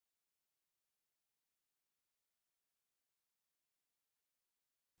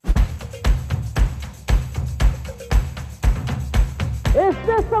Is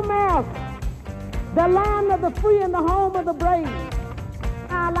this America, the land of the free and the home of the brave?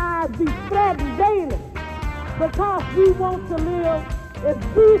 Our lives be threatened daily because we want to live as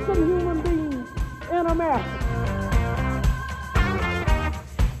decent human beings in America.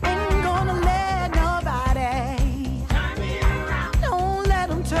 Ain't gonna let nobody turn me around. Don't let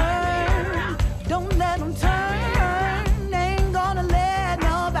them turn. Don't let them turn. Ain't gonna let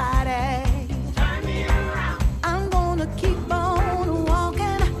nobody turn me around. I'm gonna keep on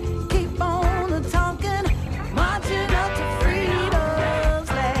walking, keep on talking, marching up to freedom's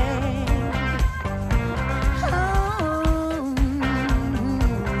land.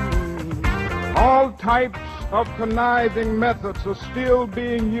 All types of conniving methods are still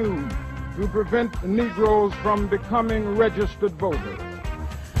being used to prevent Negroes from becoming registered voters.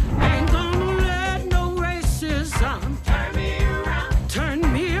 Ain't gonna let no racism turn me around. Turn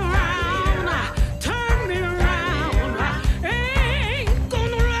me around. Turn me around. Ain't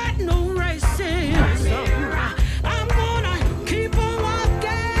gonna let no racism. I'm gonna keep on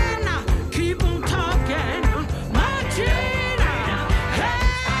walking, keep on talking, marching.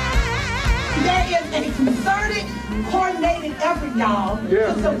 There is a concerted, coordinated effort, y'all,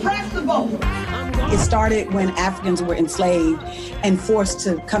 to suppress the vote. It started when Africans were enslaved and forced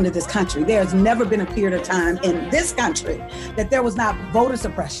to come to this country. There's never been a period of time in this country that there was not voter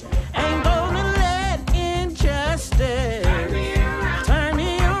suppression. Ain't gonna let injustice turn me around. Turn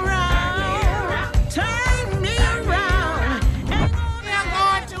me around. Turn me around. Ain't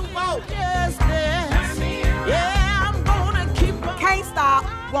gonna to vote justice. Yeah, I'm gonna keep on. Can't stop,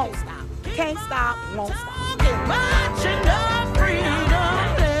 won't stop. Can't stop, won't stop. Marching up freedom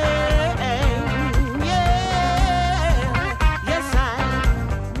lane. Yeah. Yes,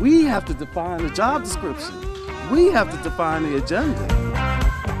 I. We have to define the job description. We have to define the agenda.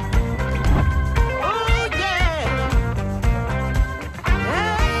 Oh, yeah.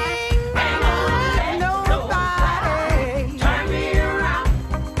 Ain't gonna let nobody turn me around.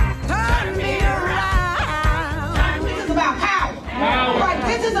 Turn me around. This is about power. Right,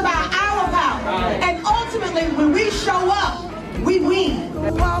 this is about our power. And ultimately, when we show up, we win.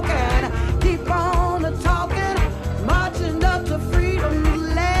 Walking, keep on talking, marching up to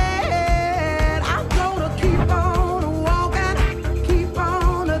freedom land. I'm gonna keep on walking, keep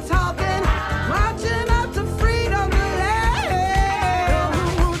on talking, marching up to freedom land.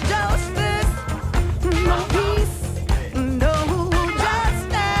 No justice, no peace, no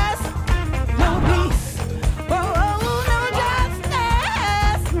justice, no peace. Oh, no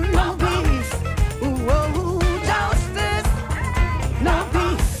justice, no peace. Oh, justice, no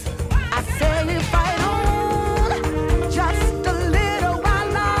peace. I say fight on, just a little while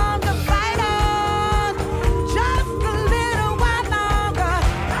longer. Fight on, just a little while longer.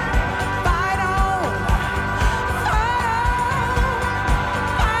 Fight on,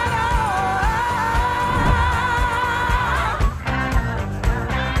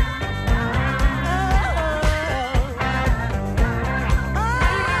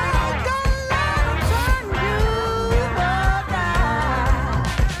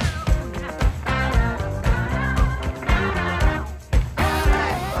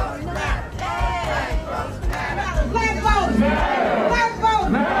 Black voters! Black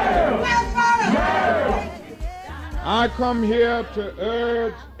voters! Black voters! I come here to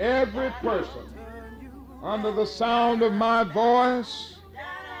urge every person under the sound of my voice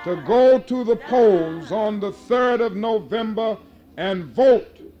to go to the polls on the 3rd of November and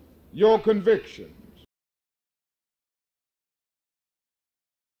vote your conviction.